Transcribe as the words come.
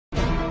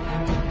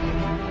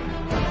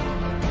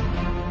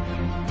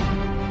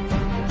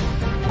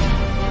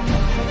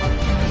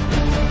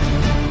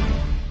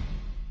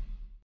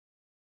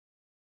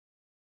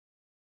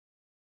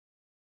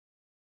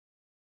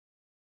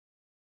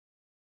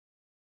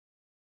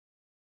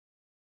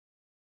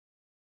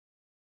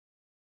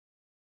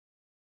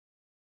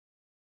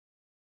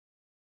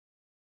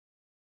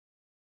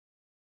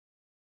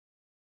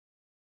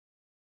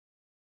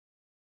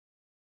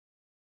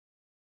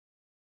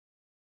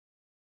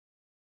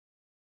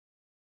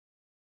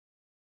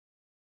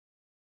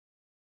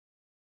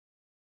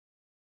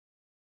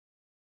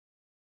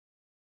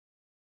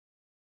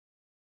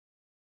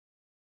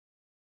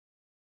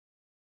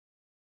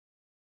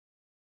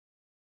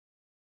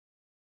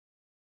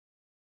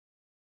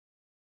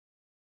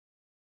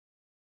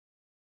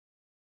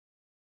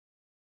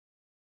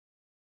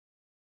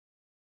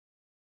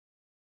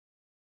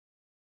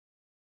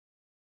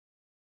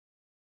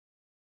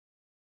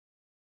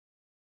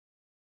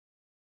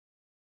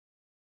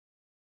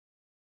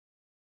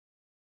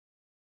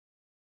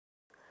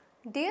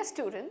Dear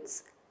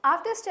students,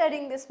 after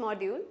studying this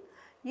module,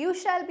 you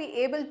shall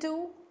be able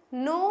to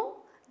know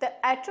the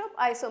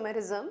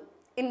atropisomerism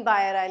in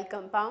biaryl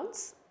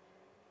compounds,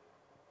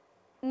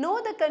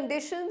 know the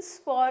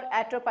conditions for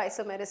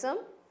atropisomerism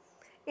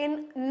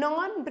in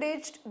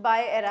non-bridged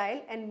biaryl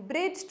and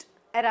bridged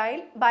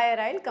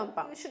biaryl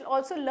compounds. You should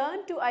also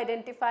learn to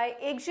identify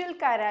axial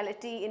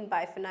chirality in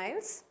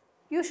biphenyls.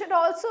 You should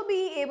also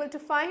be able to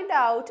find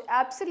out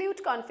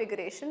absolute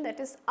configuration,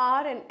 that is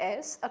R and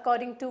S,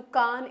 according to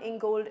Kahn,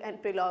 Ingold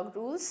and Prelog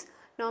rules,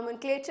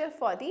 nomenclature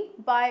for the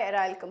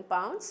biaryl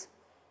compounds.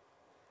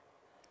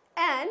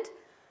 And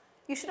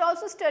you should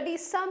also study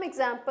some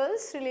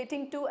examples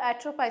relating to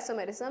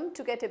atropisomerism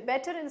to get a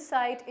better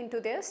insight into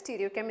their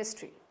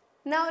stereochemistry.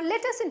 Now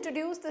let us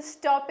introduce this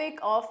topic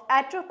of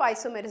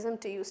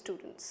atropisomerism to you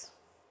students.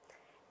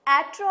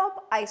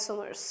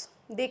 Atropisomers,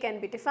 they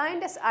can be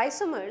defined as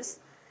isomers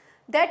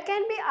that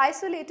can be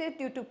isolated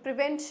due to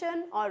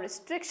prevention or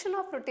restriction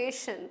of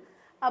rotation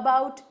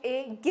about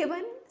a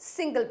given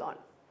single bond,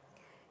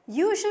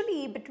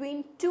 usually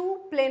between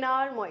two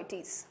planar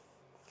moieties.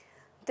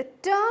 The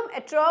term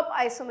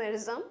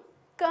atropisomerism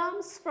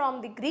comes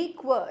from the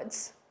Greek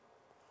words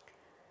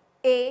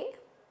a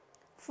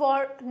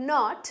for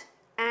not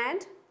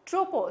and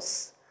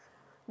tropos,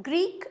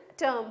 Greek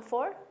term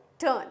for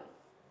turn.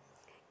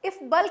 If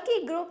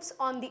bulky groups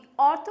on the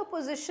ortho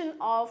position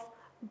of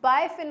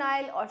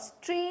biphenyl or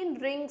strain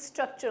ring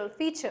structural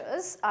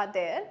features are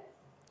there,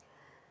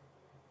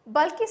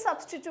 bulky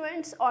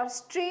substituents or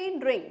strain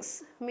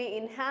rings may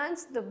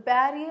enhance the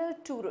barrier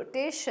to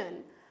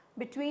rotation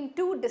between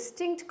two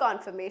distinct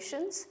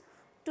conformations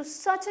to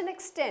such an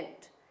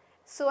extent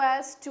so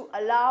as to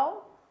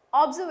allow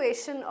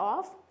observation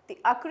of the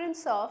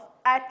occurrence of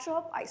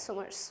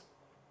atropisomers.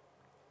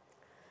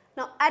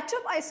 Now,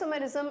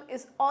 atropisomerism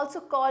is also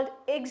called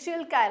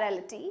axial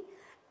chirality,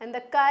 and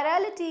the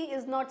chirality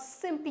is not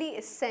simply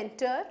a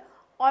center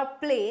or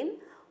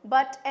plane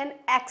but an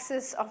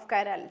axis of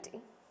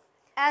chirality.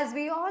 As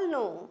we all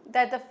know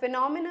that the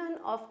phenomenon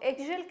of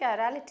axial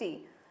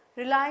chirality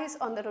relies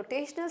on the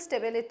rotational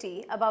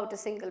stability about a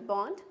single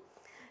bond,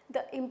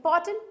 the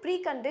important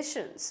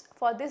preconditions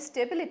for this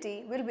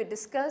stability will be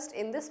discussed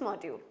in this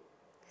module.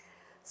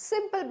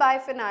 Simple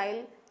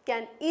biphenyl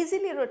can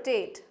easily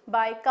rotate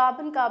by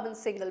carbon-carbon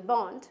single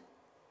bond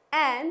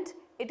and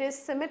it is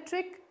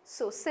symmetric,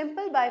 so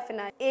simple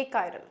biphenyl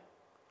achiral.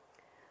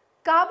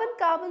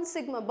 Carbon-carbon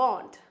sigma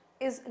bond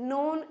is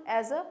known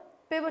as a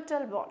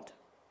pivotal bond.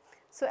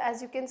 So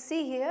as you can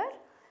see here,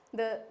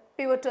 the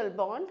pivotal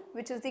bond,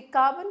 which is the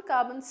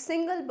carbon-carbon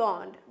single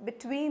bond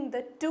between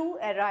the two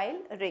aryl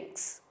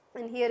rings.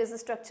 And here is the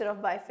structure of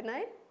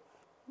biphenyl.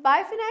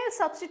 Biphenyl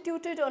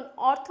substituted on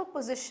ortho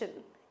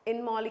position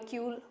in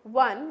molecule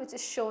 1, which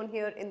is shown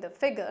here in the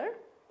figure,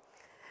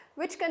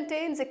 which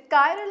contains a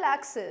chiral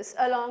axis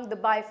along the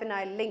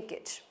biphenyl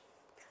linkage.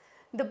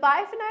 The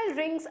biphenyl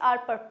rings are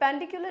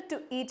perpendicular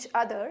to each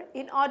other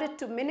in order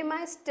to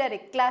minimize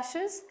steric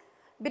clashes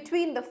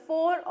between the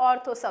four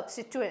ortho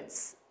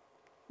substituents,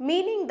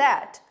 meaning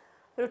that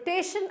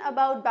rotation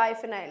about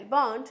biphenyl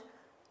bond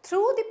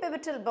through the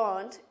pivotal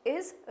bond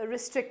is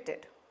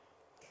restricted.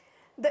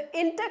 The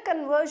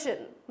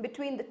interconversion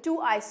between the two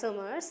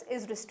isomers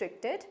is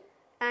restricted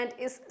and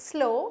is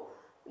slow,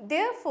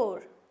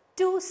 therefore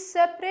two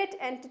separate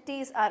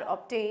entities are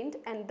obtained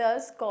and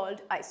thus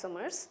called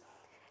isomers,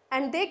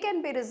 and they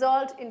can be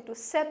resolved into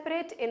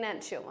separate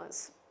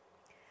enantiomers.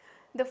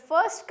 The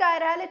first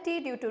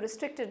chirality due to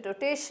restricted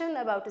rotation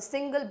about a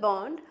single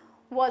bond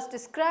was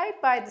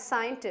described by the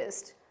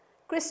scientists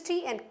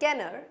Christie and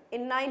Kenner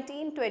in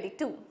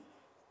 1922,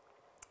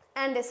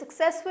 and they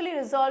successfully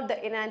resolved the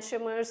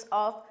enantiomers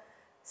of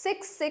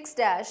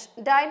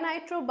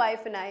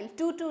 6,6-dinitrobiphenyl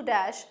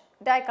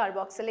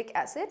 2,2-dicarboxylic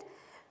acid,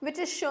 which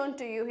is shown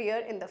to you here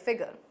in the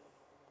figure,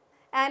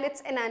 and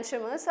its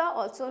enantiomers are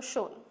also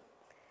shown.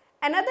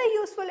 Another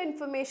useful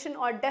information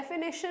or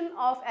definition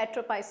of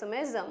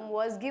atropisomerism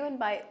was given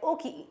by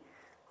Oki,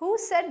 who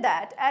said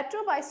that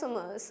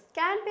atropisomers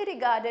can be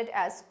regarded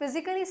as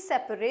physically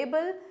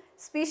separable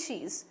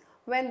species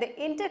when they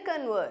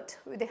interconvert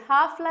with a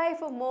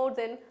half-life of more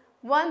than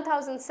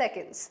 1000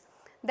 seconds,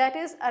 that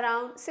is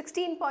around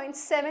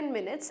 16.7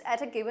 minutes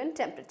at a given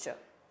temperature.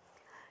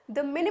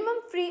 The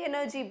minimum free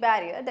energy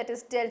barrier, that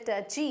is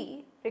delta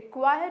G,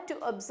 required to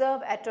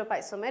observe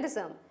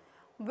atropisomerism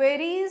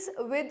varies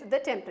with the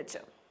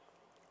temperature.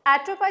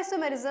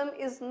 Atropisomerism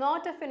is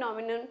not a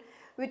phenomenon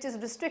which is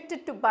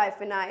restricted to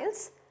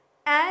biphenyls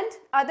and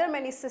other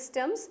many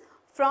systems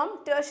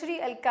from tertiary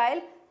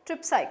alkyl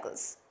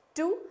tripcycles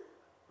to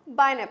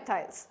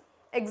binaphthyls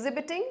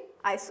exhibiting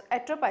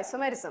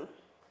atropisomerism.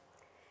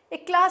 A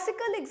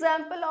classical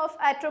example of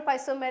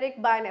atropisomeric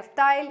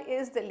binaphthyl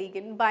is the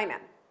ligand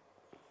binap,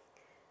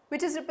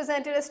 which is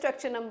represented as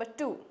structure number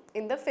 2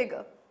 in the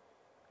figure.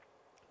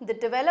 The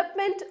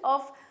development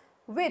of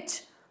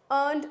which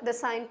earned the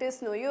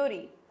scientist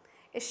Noyori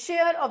a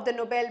share of the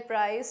Nobel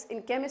Prize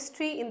in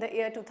Chemistry in the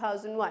year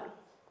 2001.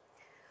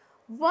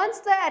 Once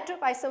the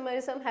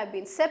atropisomerism have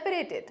been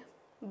separated,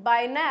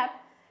 binap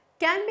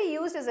can be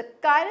used as a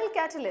chiral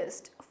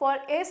catalyst for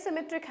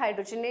asymmetric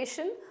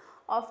hydrogenation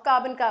of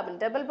carbon-carbon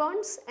double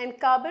bonds and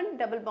carbon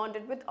double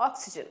bonded with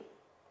oxygen.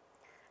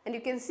 And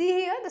you can see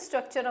here the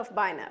structure of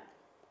BiNAp.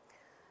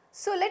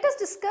 So let us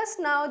discuss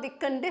now the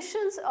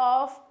conditions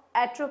of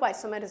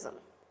atropisomerism.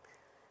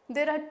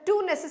 There are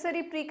two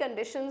necessary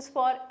preconditions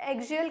for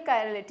axial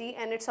chirality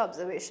and its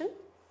observation.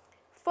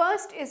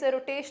 First is a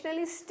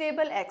rotationally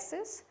stable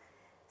axis.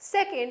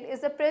 Second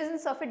is the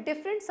presence of a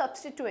different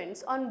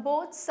substituents on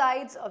both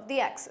sides of the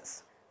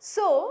axis.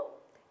 So,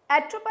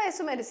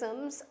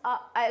 atropisomerisms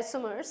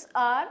isomers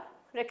are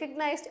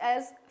recognized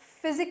as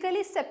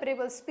physically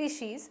separable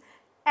species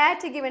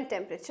at a given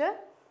temperature,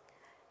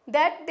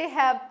 that they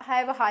have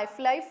a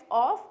half-life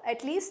of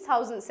at least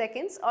 1000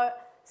 seconds or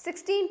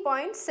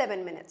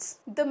 16.7 minutes.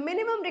 The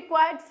minimum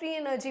required free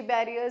energy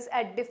barriers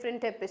at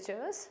different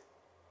temperatures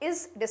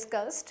is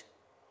discussed.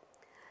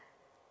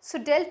 So,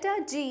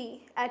 delta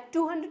G at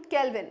 200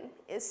 Kelvin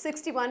is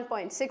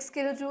 61.6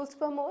 kilojoules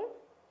per mole,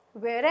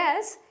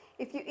 whereas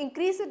if you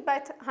increase it by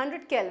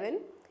 100 Kelvin,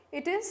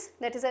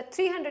 that is at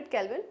 300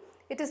 Kelvin,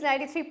 it is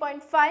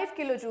 93.5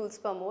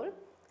 kilojoules per mole.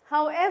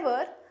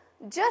 However,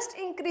 just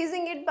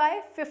increasing it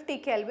by 50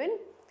 Kelvin,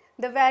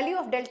 the value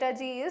of delta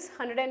G is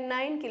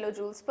 109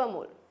 kilojoules per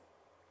mole.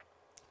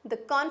 The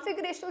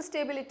configurational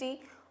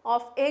stability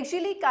of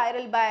axially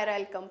chiral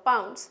biaryl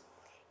compounds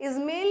is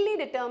mainly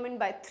determined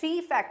by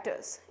three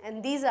factors,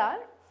 and these are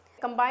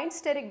combined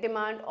steric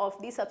demand of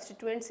the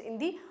substituents in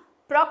the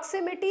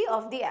proximity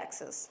of the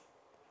axis.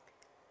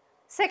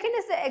 Second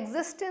is the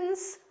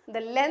existence, the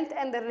length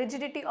and the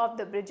rigidity of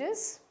the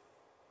bridges.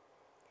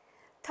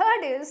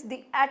 Third is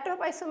the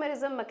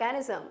atropisomerism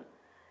mechanism,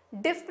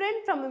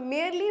 different from a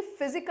merely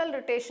physical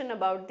rotation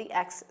about the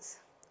axis.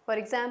 For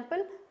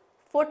example,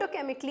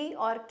 photochemically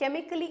or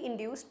chemically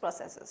induced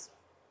processes.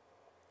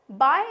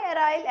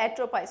 Biaryl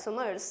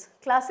atropisomers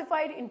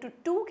classified into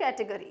two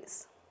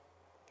categories,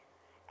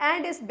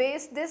 and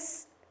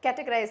this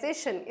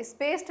categorization is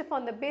based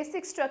upon the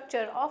basic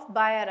structure of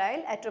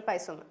biaryl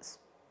atropisomers.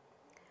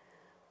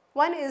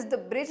 One is the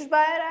bridged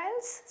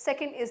biaryls,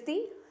 second is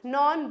the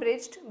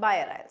non-bridged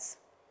biaryls.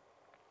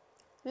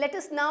 Let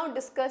us now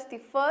discuss the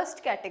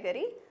first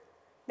category,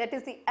 that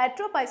is the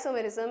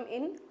atropisomerism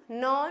in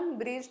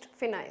non-bridged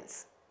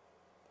phenyls.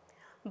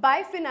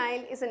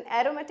 Biphenyl is an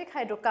aromatic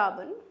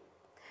hydrocarbon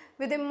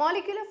with a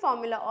molecular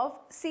formula of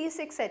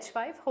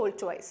C6H5 whole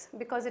twice,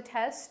 because it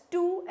has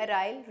two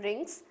aryl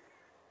rings.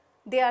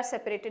 They are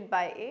separated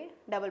by a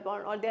double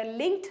bond, or they are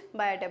linked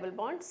by a double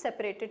bond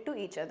separated to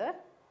each other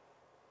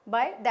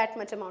by that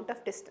much amount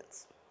of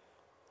distance.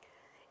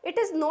 It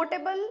is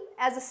notable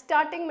as a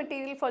starting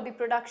material for the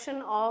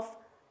production of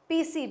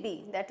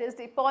PCB, that is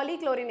the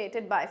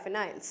polychlorinated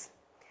biphenyls,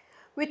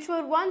 which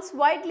were once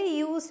widely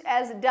used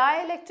as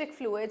dielectric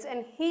fluids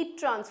and heat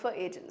transfer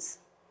agents.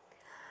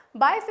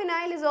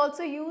 Biphenyl is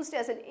also used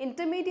as an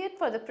intermediate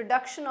for the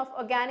production of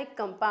organic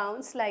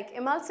compounds like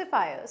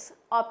emulsifiers,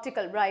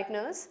 optical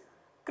brighteners,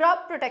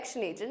 crop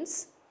protection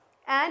agents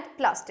and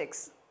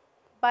plastics.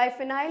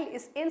 Biphenyl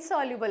is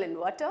insoluble in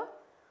water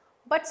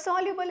but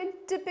soluble in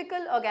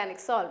typical organic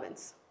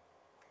solvents.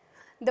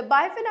 The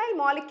biphenyl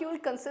molecule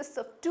consists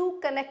of two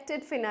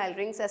connected phenyl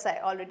rings, as I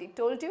already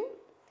told you.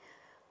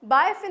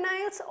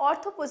 Biphenyl's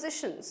ortho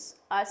positions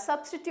are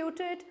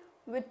substituted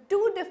with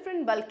two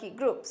different bulky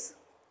groups,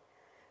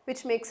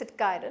 which makes it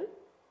chiral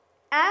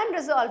and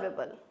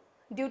resolvable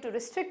due to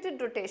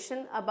restricted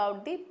rotation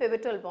about the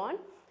pivotal bond,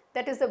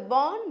 that is the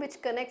bond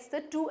which connects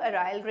the two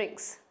aryl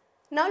rings.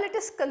 Now let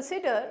us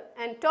consider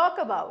and talk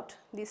about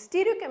the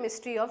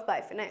stereochemistry of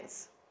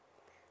biphenyls.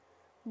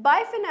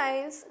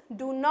 Biphenyls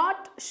do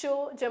not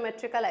show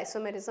geometrical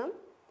isomerism.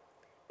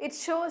 It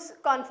shows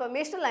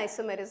conformational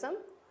isomerism,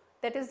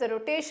 that is the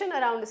rotation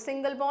around a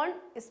single bond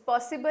is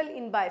possible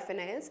in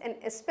biphenyls, and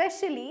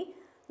especially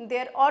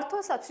their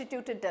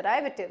ortho-substituted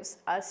derivatives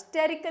are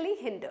sterically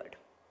hindered.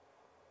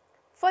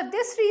 For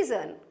this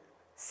reason,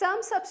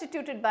 some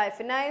substituted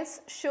biphenyls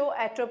show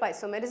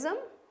atropisomerism,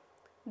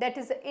 that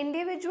is the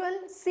individual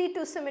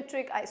C2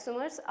 symmetric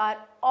isomers are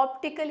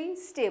optically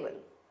stable.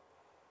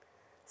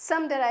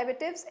 Some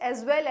derivatives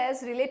as well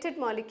as related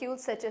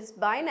molecules such as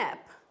BiNAp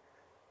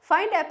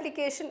find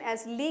application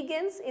as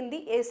ligands in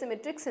the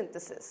asymmetric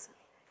synthesis.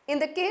 In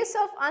the case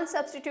of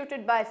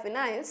unsubstituted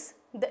biphenyls,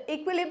 the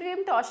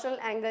equilibrium torsional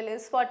angle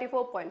is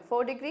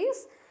 44.4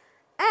 degrees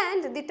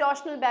and the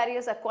torsional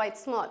barriers are quite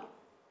small,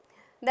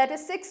 that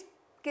is 6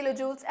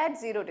 kilojoules at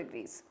 0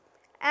 degrees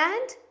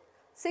and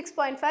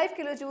 6.5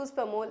 kilojoules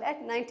per mole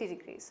at 90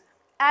 degrees.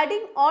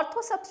 Adding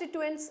ortho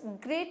substituents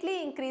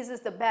greatly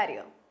increases the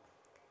barrier.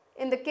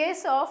 In the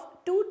case of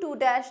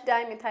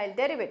 2,2-dimethyl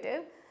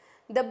derivative,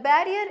 the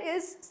barrier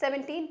is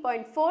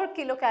 17.4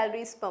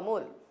 kilocalories per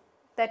mole,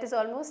 that is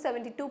almost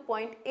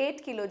 72.8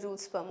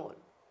 kilojoules per mole.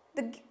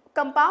 The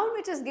compound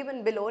which is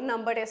given below,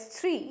 numbered as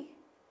 3,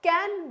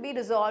 can be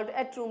dissolved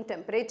at room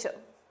temperature.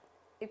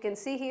 You can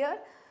see here,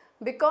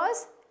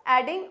 because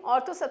adding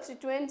ortho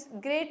substituents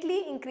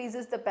greatly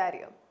increases the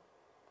barrier.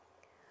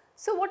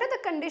 So what are the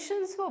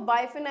conditions for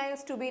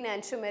biphenyls to be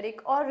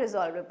enantiomeric or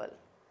resolvable?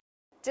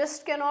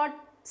 Just cannot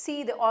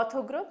see the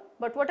ortho group,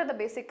 but what are the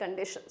basic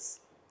conditions?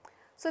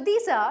 So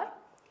these are: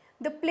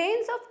 the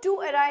planes of two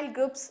aryl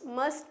groups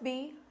must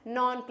be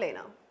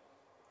non-planar.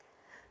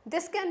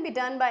 This can be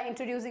done by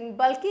introducing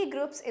bulky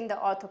groups in the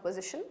ortho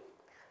position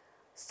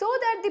so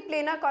that the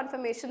planar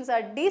conformations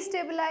are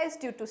destabilized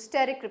due to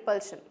steric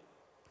repulsion.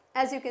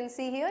 As you can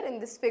see here in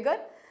this figure,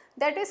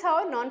 that is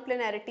how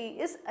non-planarity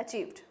is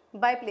achieved,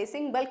 by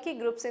placing bulky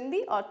groups in the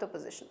ortho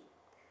position.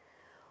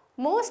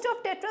 Most of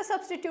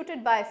tetra-substituted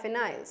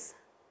biphenyls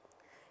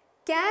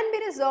can be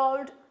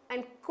resolved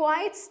and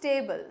quite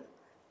stable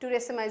to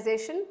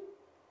racemization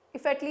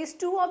if at least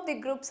two of the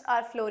groups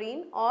are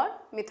fluorine or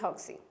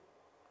methoxy,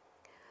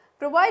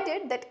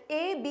 provided that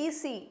A, B,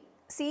 C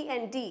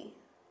and D,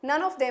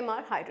 none of them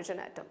are hydrogen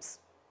atoms.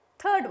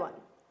 Third one,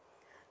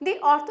 the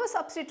ortho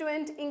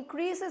substituent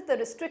increases the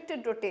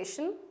restricted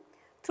rotation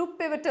through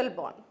pivotal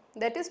bond,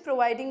 that is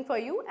providing for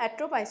you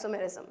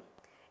atropisomerism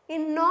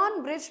in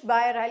non-bridged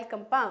biaryl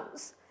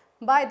compounds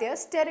by their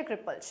steric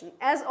repulsion,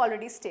 as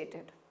already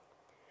stated.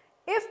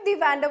 If the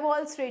van der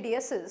Waals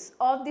radiuses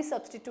of the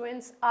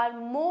substituents are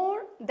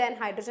more than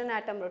hydrogen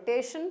atom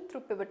rotation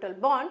through pivotal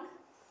bond,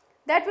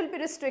 that will be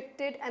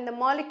restricted and the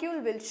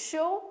molecule will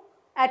show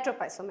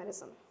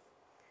atropisomerism.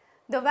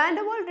 The van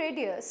der Waals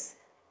radius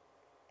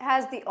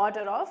has the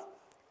order of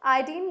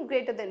iodine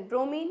greater than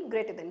bromine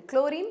greater than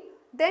chlorine,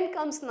 then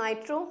comes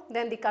nitro,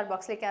 then the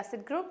carboxylic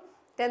acid group,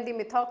 then the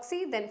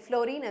methoxy, then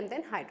fluorine and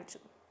then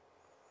hydrogen.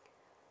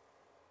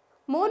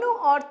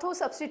 Mono-ortho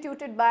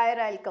substituted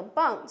biaryl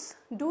compounds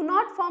do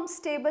not form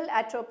stable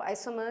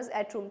atropisomers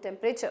at room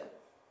temperature.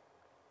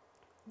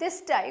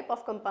 This type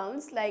of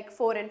compounds, like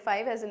 4 and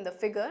 5 as in the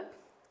figure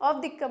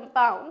of the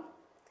compound,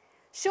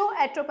 show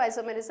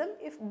atropisomerism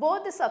if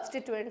both the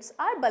substituents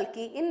are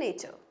bulky in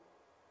nature.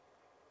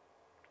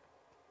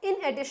 In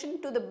addition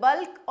to the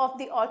bulk of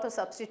the ortho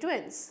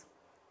substituents,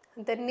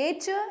 the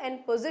nature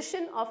and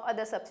position of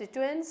other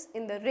substituents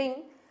in the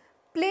ring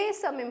play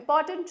some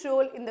important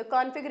role in the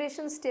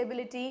configuration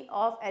stability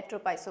of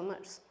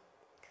atropisomers.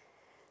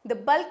 The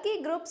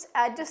bulky groups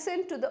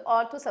adjacent to the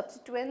ortho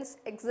substituents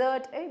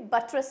exert a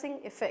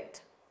buttressing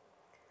effect.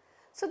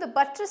 So the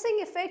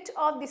buttressing effect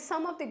of the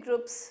sum of the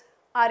groups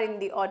are in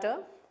the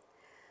order: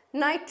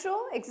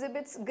 nitro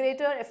exhibits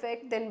greater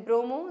effect than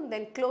bromo,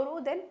 then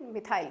chloro, then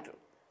methyl group.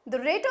 The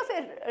rate of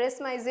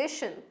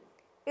racemization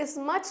is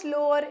much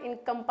lower in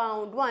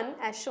compound 1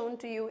 as shown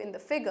to you in the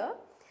figure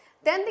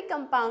than the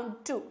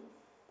compound 2,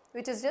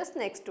 which is just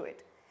next to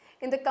it.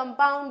 In the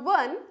compound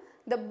 1,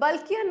 the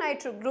bulkier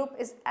nitro group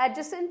is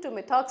adjacent to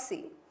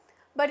methoxy,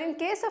 but in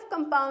case of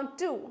compound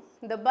 2,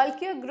 the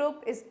bulkier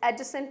group is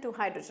adjacent to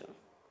hydrogen.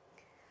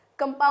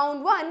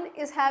 Compound 1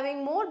 is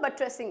having more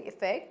buttressing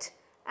effect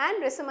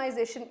and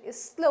racemization is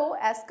slow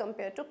as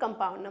compared to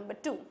compound number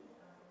 2.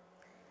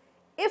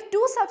 If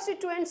two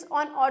substituents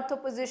on ortho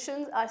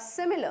positions are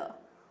similar,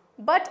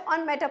 but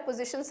on meta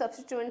position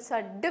substituents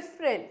are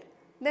different,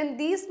 then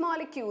these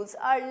molecules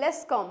are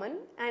less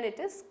common and it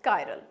is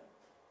chiral.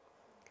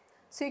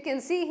 So you can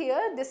see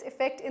here this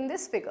effect in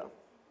this figure.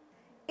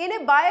 In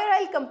a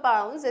biaryl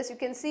compounds, as you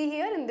can see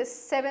here in this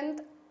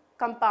 7th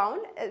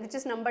compound, which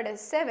is numbered as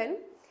 7,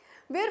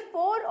 where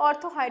 4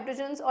 ortho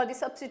hydrogens or the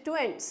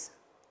substituents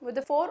with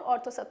the 4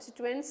 ortho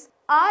substituents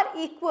are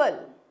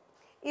equal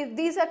if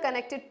these are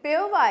connected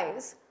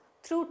pairwise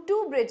through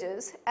 2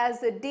 bridges as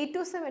the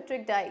D2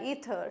 symmetric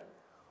diether,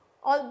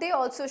 or they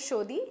also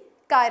show the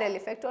chiral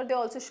effect, or they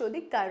also show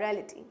the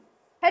chirality.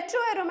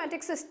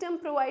 Heteroaromatic system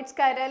provides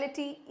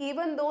chirality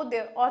even though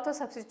their ortho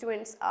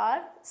substituents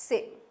are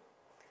same.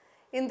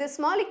 In this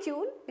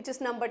molecule, which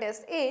is numbered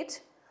as 8,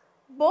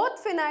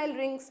 both phenyl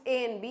rings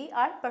A and B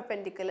are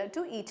perpendicular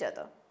to each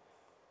other.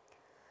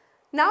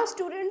 Now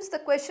students, the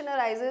question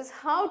arises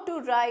how to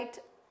write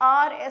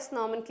RS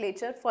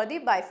nomenclature for the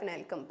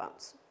biphenyl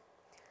compounds.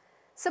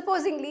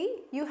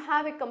 Supposingly you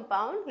have a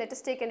compound, let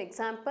us take an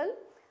example,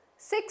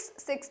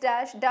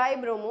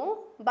 6,6-dibromo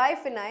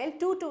biphenyl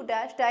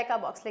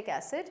 2,2-dicarboxylic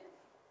acid,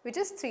 which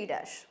is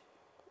 3-.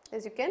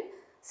 As you can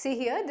see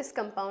here, this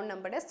compound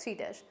numbered as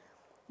 3-.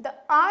 The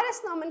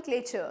RS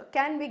nomenclature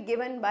can be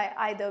given by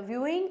either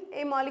viewing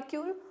a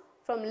molecule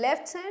from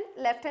left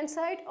hand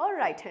side or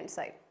right hand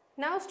side.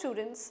 Now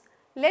students,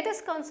 let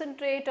us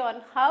concentrate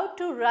on how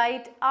to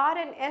write R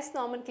and S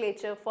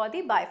nomenclature for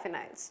the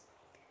biphenyls.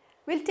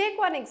 We will take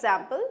one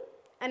example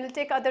and we will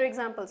take other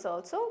examples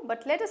also,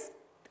 but let us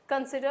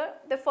consider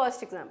the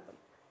first example.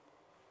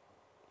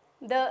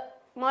 The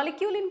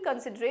molecule in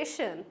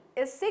consideration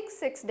is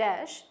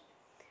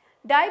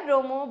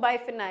 6,6-dibromo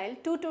biphenyl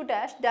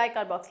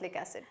 2,2-dicarboxylic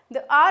acid.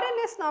 The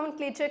RNS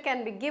nomenclature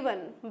can be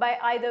given by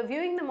either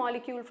viewing the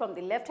molecule from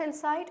the left hand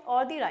side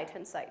or the right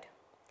hand side.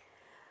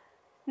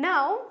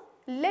 Now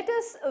let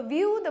us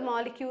view the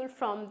molecule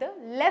from the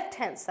left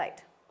hand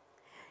side.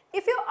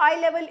 If your eye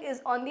level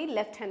is on the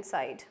left hand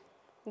side,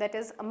 that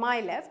is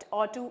my left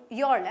or to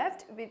your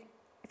left,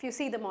 if you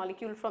see the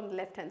molecule from the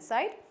left hand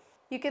side,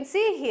 you can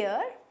see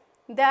here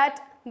that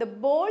the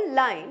bold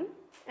line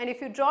and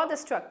if you draw the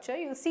structure,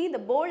 you will see the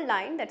bold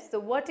line, that is the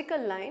vertical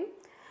line,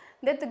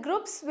 that the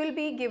groups will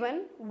be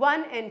given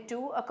 1 and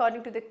 2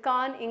 according to the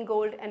Kahn,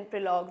 Ingold and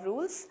Prelog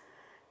rules.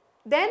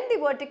 Then the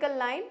vertical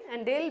line,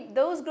 and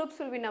those groups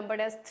will be numbered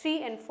as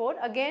 3 and 4,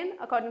 again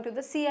according to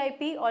the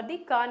CIP or the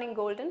Kahn,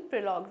 Ingold and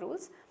Prelog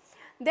rules.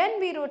 Then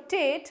we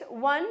rotate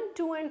 1,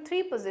 2 and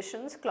 3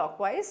 positions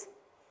clockwise.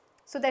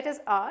 So that is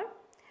R.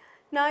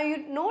 Now you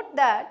note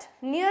that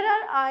near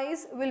our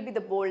eyes will be the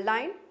bold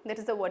line, that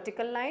is the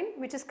vertical line,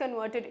 which is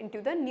converted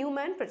into the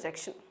Newman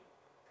projection.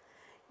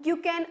 You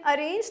can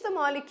arrange the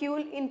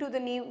molecule into the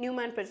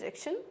Newman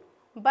projection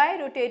by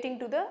rotating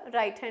to the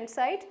right hand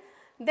side,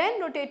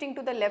 then rotating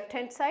to the left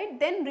hand side,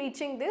 then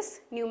reaching this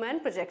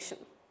Newman projection.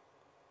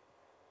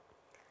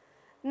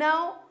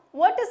 Now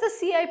what does the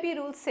CIP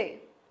rule say?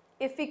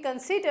 If we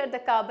consider the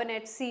carbon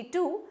at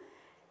C2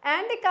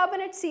 and the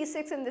carbon at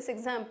C6 in this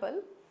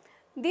example,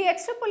 the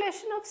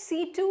extrapolation of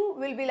C2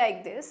 will be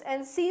like this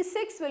and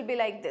C6 will be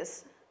like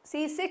this.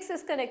 C6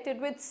 is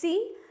connected with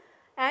C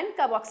and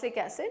carboxylic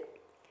acid.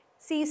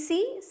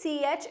 CC,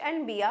 CH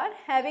and Br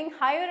having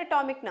higher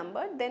atomic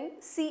number than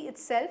C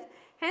itself,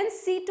 hence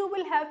C2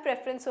 will have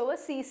preference over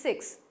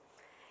C6.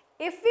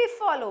 If we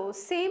follow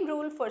same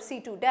rule for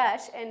C2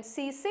 dash and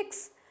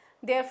C6,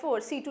 therefore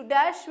C2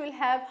 dash will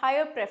have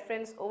higher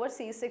preference over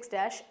C6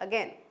 dash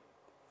again.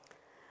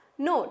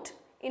 Note,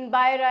 in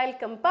biaryl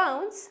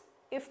compounds,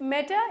 if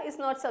meta is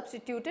not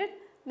substituted,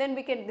 then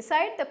we can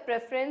decide the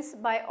preference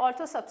by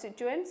ortho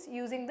substituents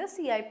using the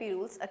CIP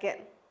rules again.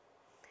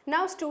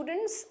 Now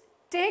students,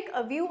 take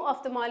a view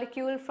of the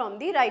molecule from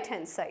the right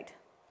hand side.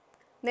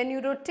 Then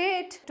you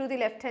rotate to the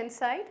left hand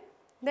side.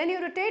 Then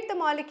you rotate the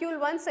molecule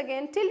once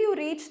again till you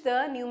reach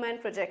the Newman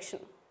projection.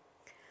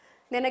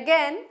 Then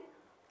again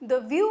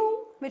the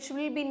view which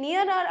will be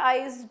near our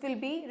eyes will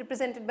be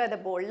represented by the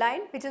bold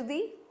line, which is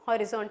the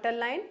horizontal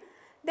line.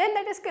 Then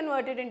that is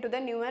converted into the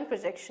Newman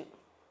projection.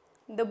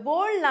 The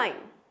bold line,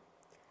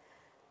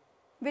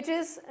 which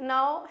is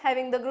now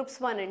having the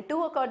groups 1 and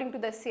 2 according to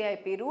the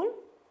CIP rule,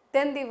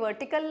 then the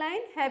vertical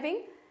line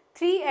having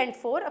 3 and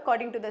 4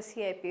 according to the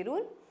CIP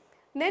rule.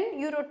 Then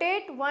you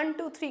rotate 1,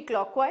 2, 3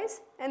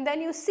 clockwise, and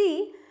then you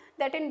see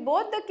that in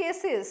both the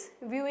cases,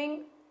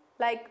 viewing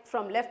like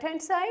from left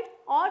hand side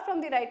or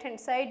from the right hand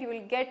side, you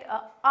will get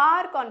a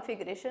R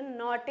configuration,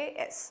 not a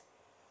S.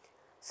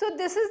 So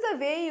this is the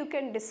way you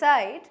can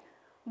decide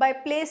by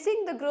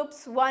placing the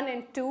groups 1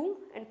 and 2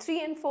 and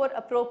 3 and 4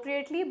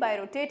 appropriately by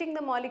rotating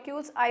the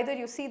molecules. Either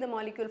you see the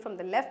molecule from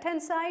the left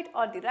hand side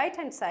or the right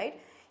hand side,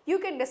 you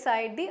can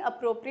decide the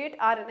appropriate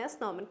RNS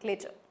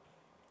nomenclature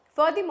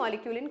for the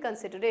molecule in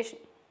consideration.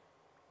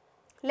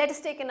 Let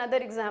us take another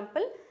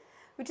example,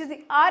 which is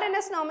the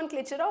RNS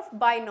nomenclature of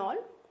binol,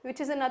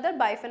 which is another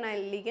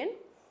biphenyl ligand.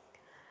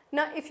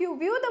 Now if you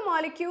view the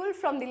molecule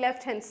from the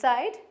left hand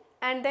side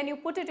and then you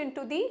put it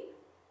into the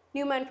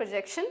Newman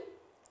projection,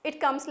 it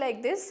comes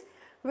like this,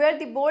 where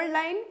the bold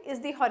line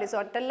is the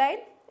horizontal line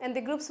and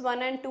the groups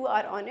 1 and 2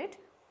 are on it.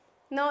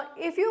 Now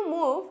if you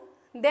move,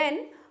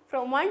 then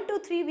from 1 to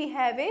 3 we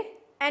have a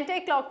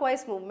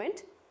anti-clockwise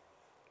movement.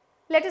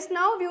 Let us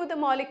now view the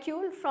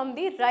molecule from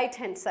the right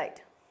hand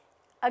side.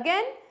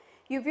 Again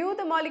you view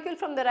the molecule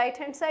from the right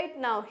hand side.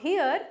 Now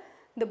here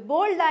the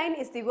bold line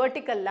is the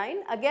vertical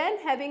line, again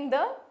having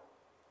the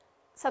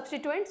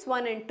substituents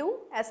 1 and 2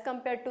 as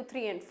compared to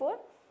 3 and 4.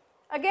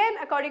 Again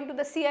according to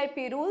the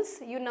CIP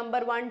rules, you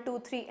number 1, 2,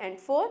 3 and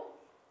 4.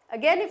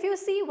 Again if you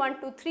see 1,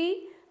 2,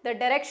 3, the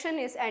direction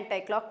is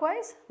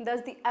anti-clockwise,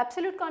 thus the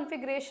absolute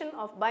configuration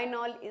of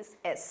binol is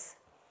S.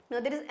 Now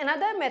there is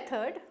another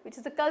method, which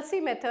is the Kelsey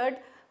method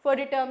for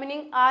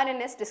determining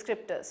RNS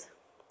descriptors.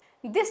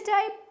 This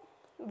type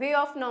way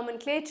of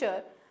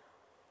nomenclature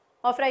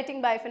of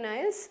writing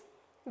biphenyls,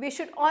 we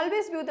should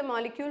always view the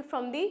molecule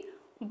from the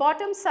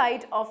bottom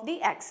side of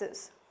the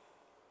axis.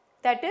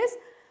 That is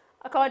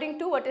according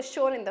to what is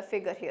shown in the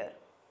figure here.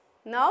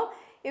 Now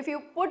if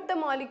you put the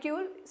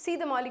molecule, see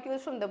the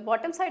molecules from the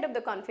bottom side of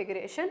the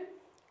configuration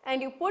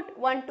and you put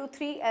 1, 2,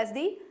 3 as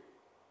the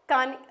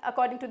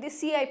according to the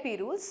CIP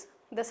rules,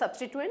 the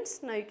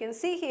substituents. Now you can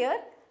see here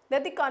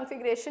that the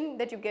configuration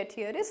that you get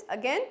here is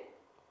again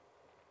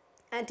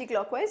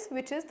anti-clockwise,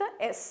 which is the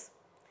S.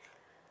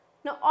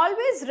 Now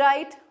always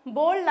write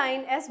bold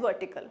line as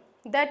vertical.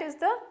 That is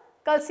the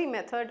Kelsey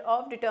method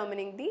of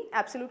determining the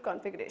absolute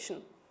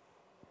configuration.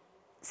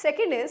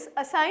 Second is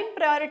assign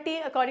priority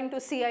according to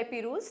CIP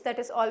rules, that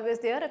is always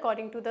there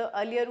according to the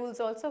earlier rules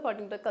also,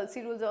 according to the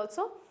Kelsey rules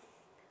also,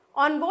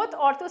 on both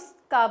ortho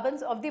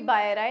carbons of the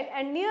biaryl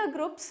and near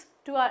groups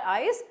to our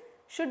eyes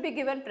should be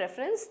given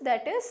preference,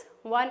 that is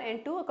 1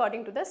 and 2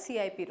 according to the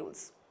CIP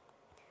rules.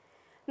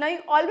 Now you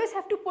always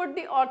have to put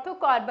the ortho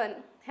carbon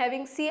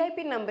having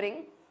CIP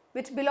numbering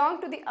which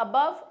belong to the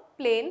above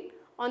plane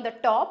on the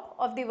top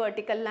of the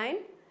vertical line,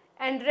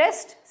 and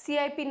rest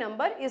CIP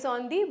number is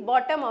on the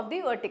bottom of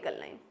the vertical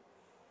line.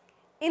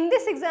 In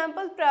this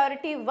example,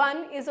 priority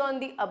 1 is on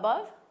the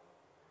above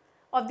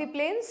of the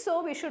plane,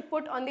 so we should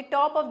put on the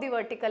top of the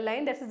vertical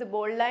line, that is the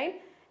bold line,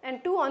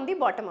 and 2 on the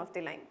bottom of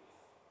the line.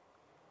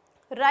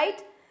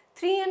 Write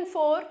 3 and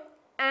 4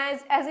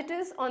 as it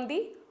is on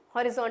the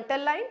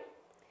horizontal line,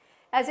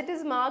 as it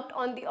is marked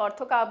on the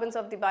orthocarbons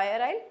of the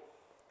biaryl.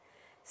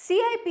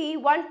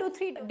 CIP 1, 2,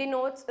 3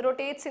 denotes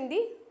rotates in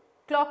the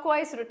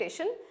clockwise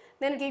rotation,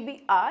 then it will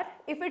be R.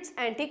 If it is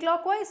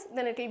anti-clockwise,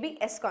 then it will be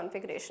S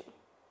configuration.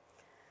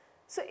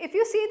 So, if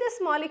you see this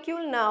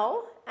molecule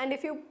now, and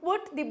if you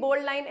put the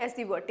bold line as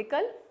the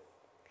vertical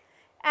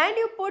and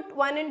you put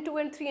 1 and 2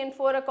 and 3 and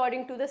 4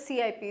 according to the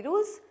CIP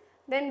rules,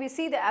 then we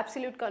see the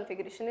absolute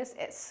configuration is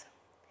S.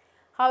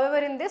 However,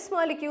 in this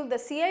molecule the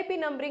CIP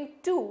numbering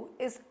 2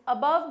 is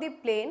above the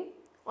plane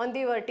on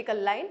the vertical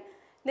line,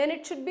 then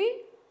it should be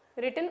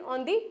written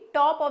on the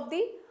top of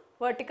the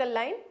vertical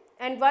line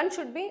and 1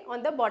 should be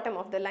on the bottom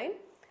of the line.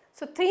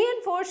 So, 3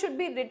 and 4 should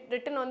be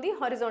written on the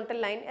horizontal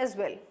line as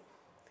well.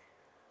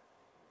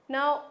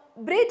 Now,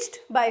 bridged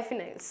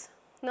biphenyls.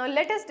 Now,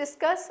 let us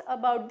discuss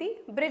about the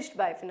bridged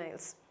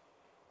biphenyls.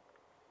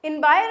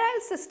 In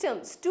biaryl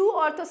systems, 2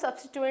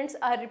 orthosubstituents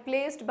are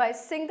replaced by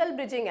single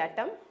bridging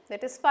atom,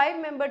 that is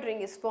 5-membered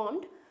ring is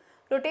formed,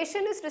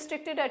 rotation is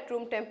restricted at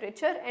room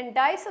temperature, and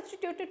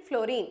disubstituted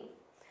fluorine,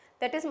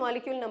 that is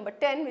molecule number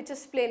 10, which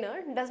is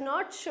planar, does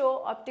not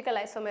show optical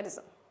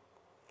isomerism.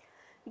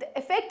 The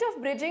effect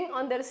of bridging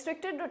on the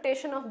restricted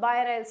rotation of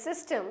biaryl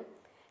system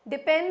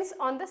depends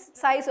on the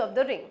size of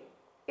the ring.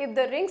 If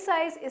the ring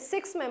size is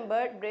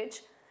 6-membered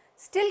bridge,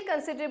 still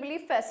considerably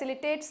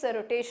facilitates the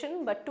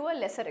rotation but to a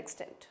lesser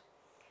extent.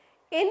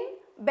 In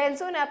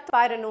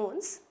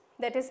benzonaphthyronones,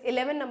 that is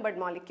 11-numbered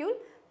molecule,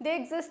 they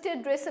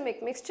existed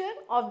racemic mixture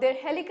of their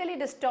helically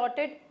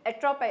distorted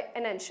atropic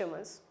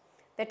enantiomers,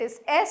 that is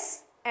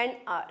S and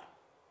R,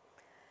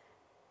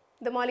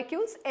 the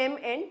molecules M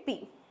and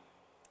P.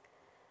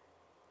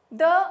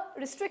 The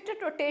restricted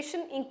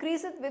rotation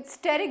increases with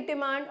steric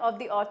demand of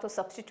the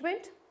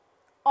orthosubstituent.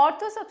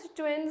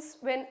 Orthosubstituents,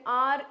 when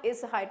R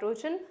is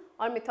hydrogen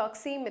or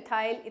methoxy,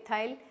 methyl,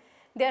 ethyl,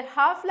 their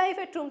half-life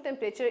at room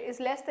temperature is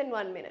less than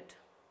 1 minute.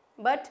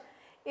 But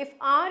if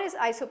R is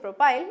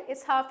isopropyl,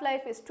 its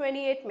half-life is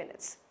 28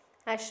 minutes,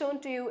 as shown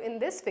to you in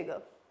this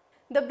figure.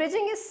 The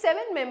bridging is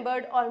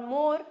 7-membered or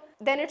more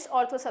than its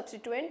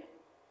orthosubstituent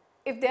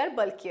if they are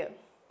bulkier.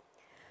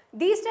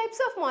 These types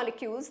of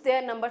molecules, they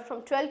are numbered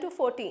from 12 to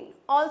 14,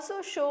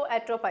 also show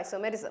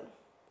atropisomerism.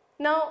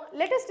 Now,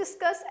 let us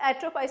discuss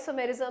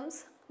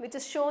atropisomerisms, which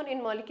is shown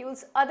in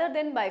molecules other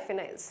than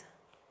biphenyls.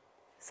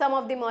 Some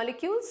of the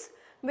molecules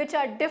which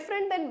are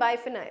different than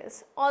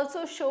biphenyls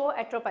also show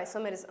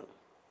atropisomerism.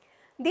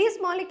 These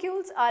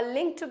molecules are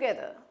linked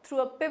together through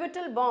a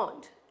pivotal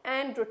bond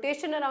and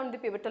rotation around the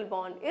pivotal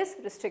bond is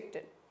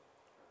restricted.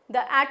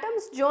 The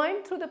atoms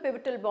joined through the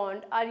pivotal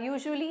bond are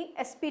usually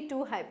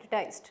sp2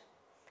 hybridized.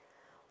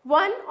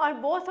 One or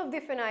both of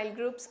the phenyl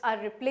groups are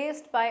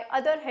replaced by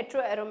other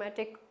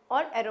heteroaromatic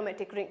or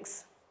aromatic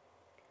rings.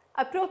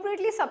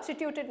 Appropriately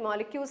substituted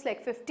molecules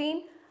like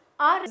 15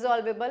 are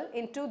resolvable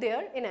into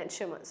their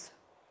enantiomers.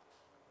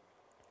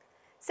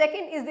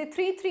 Second is the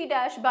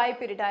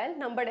 3,3-bipyridyl,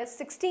 numbered as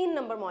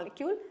 16-number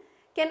molecule,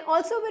 can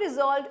also be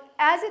resolved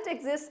as it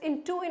exists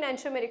in 2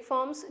 enantiomeric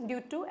forms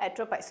due to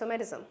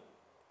atropisomerism.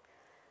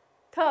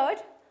 Third,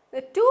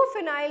 the 2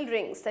 phenyl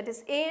rings, that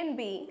is A and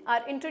B,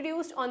 are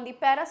introduced on the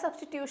para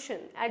substitution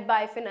at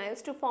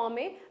biphenyls to form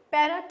a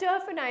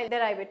para-terphenyl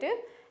derivative,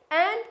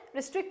 and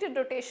restricted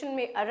rotation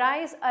may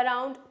arise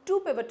around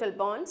 2 pivotal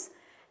bonds.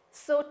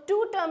 So,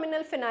 2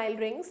 terminal phenyl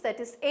rings, that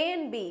is A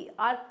and B,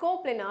 are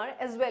coplanar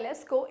as well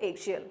as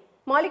coaxial.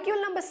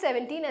 Molecule number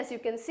 17, as you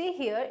can see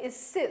here, is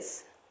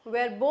cis,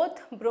 where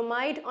both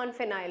bromide on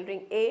phenyl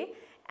ring A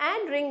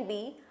and ring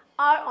B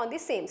are on the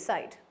same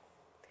side.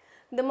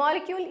 The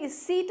molecule is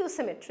C2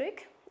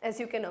 symmetric, as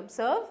you can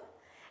observe,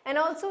 and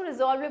also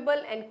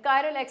resolvable, and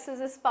chiral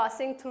axis is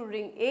passing through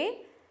ring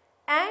A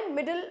and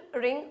middle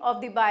ring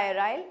of the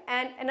biaryl,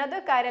 and another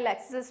chiral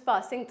axis is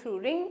passing through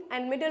ring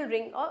and middle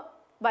ring of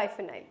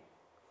biphenyl.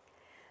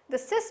 The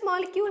cis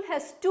molecule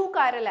has 2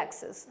 chiral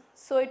axes,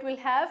 so it will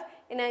have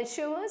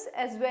enantiomers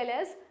as well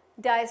as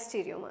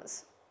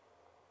diastereomers.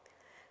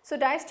 So,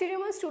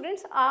 diastereomers,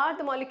 students, are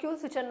the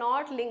molecules which are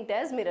not linked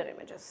as mirror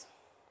images.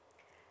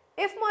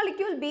 If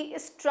molecule B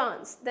is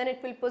trans, then it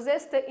will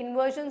possess the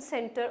inversion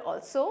center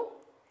also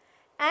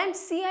and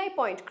Ci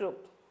point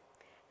group,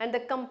 and the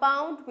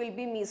compound will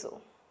be meso,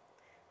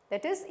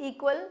 that is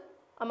equal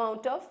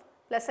amount of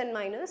plus and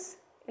minus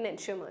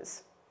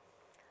enantiomers.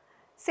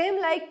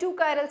 Same like 2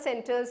 chiral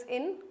centers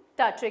in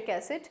tartaric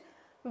acid,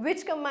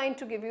 which combine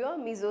to give you a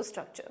meso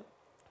structure,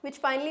 which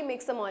finally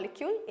makes the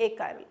molecule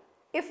achiral.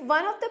 If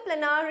one of the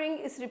planar ring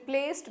is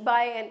replaced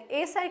by an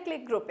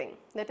acyclic grouping,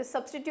 that is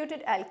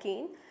substituted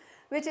alkene,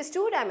 which is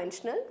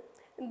 2-dimensional,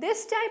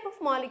 this type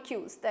of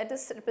molecules, that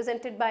is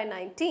represented by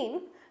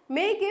 19,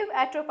 may give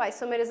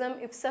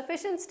atropisomerism if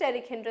sufficient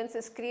steric hindrance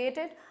is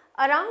created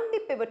around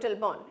the pivotal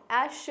bond,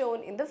 as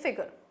shown in the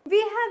figure. We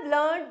have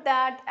learned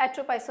that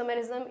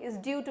atropisomerism is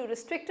due to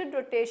restricted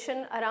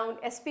rotation around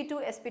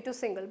sp2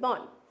 single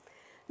bond.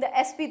 The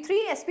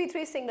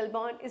sp3 single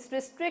bond is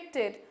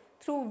restricted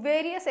through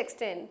various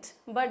extent,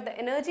 but the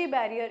energy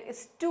barrier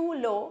is too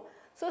low,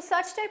 so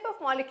such type of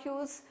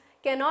molecules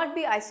cannot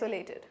be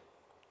isolated.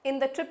 In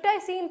the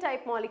tryptosine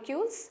type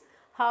molecules,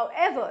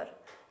 however,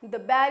 the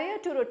barrier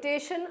to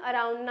rotation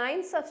around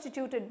 9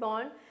 substituted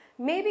bond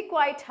may be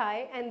quite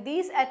high, and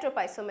these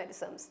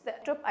atropisomerisms, the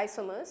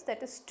atropisomers,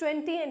 that is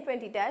 20 and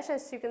 20 dash,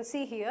 as you can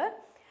see here,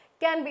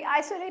 can be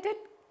isolated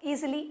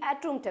easily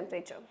at room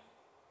temperature.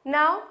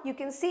 Now you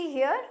can see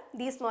here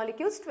these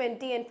molecules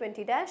 20 and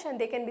 20 dash, and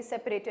they can be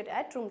separated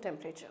at room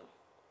temperature.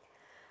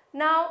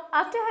 Now,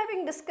 after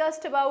having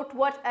discussed about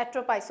what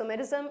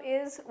atropisomerism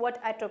is,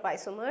 what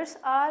atropisomers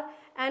are,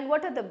 and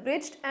what are the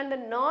bridged and the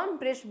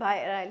non-bridged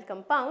biaryl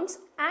compounds,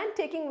 and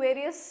taking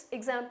various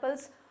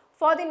examples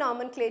for the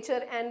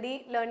nomenclature and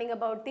the learning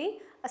about the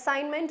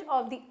assignment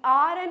of the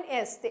R and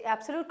S, the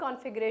absolute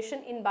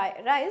configuration in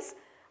biaryls,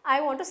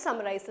 I want to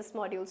summarize this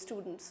module,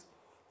 students.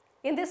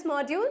 In this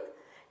module,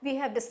 we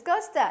have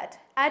discussed that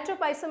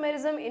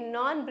atropisomerism in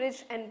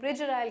non-bridged and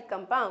bridged aryl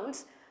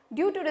compounds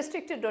due to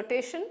restricted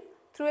rotation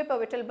through a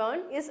pivotal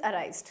bond is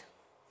arised.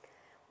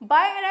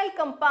 Biaryl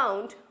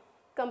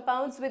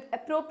compounds with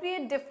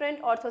appropriate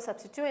different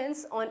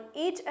orthosubstituents on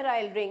each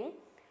aryl ring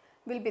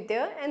will be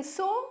there, and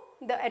so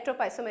the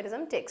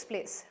atropisomerism takes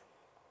place.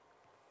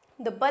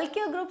 The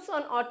bulkier groups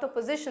on ortho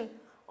position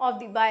of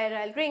the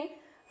biaryl ring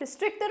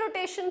restrict the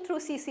rotation through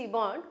CC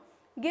bond,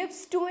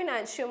 gives 2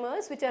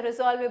 enantiomers which are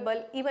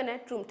resolvable even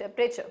at room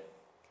temperature.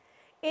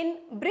 In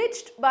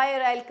bridged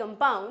biaryl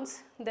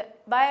compounds,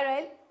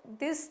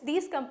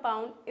 these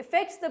compound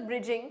affects the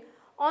bridging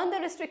on the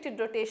restricted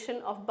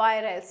rotation of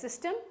biaryl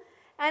system,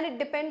 and it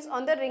depends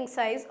on the ring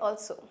size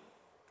also.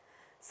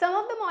 Some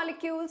of the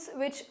molecules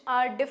which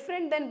are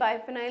different than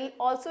biphenyl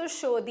also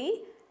show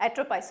the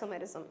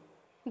atropisomerism.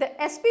 The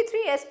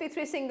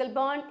sp3 single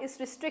bond is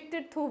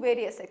restricted through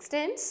various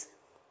extents,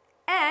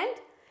 and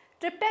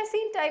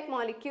tryptosine type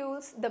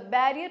molecules, the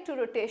barrier to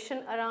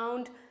rotation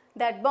around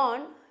that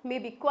bond may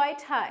be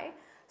quite high.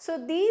 So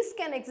these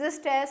can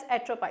exist as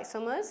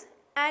atropisomers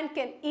and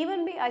can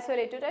even be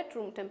isolated at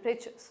room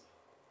temperatures.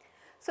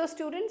 So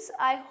students,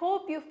 I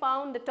hope you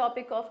found the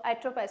topic of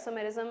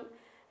atropisomerism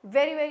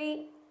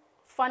very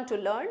fun to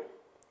learn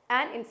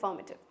and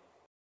informative.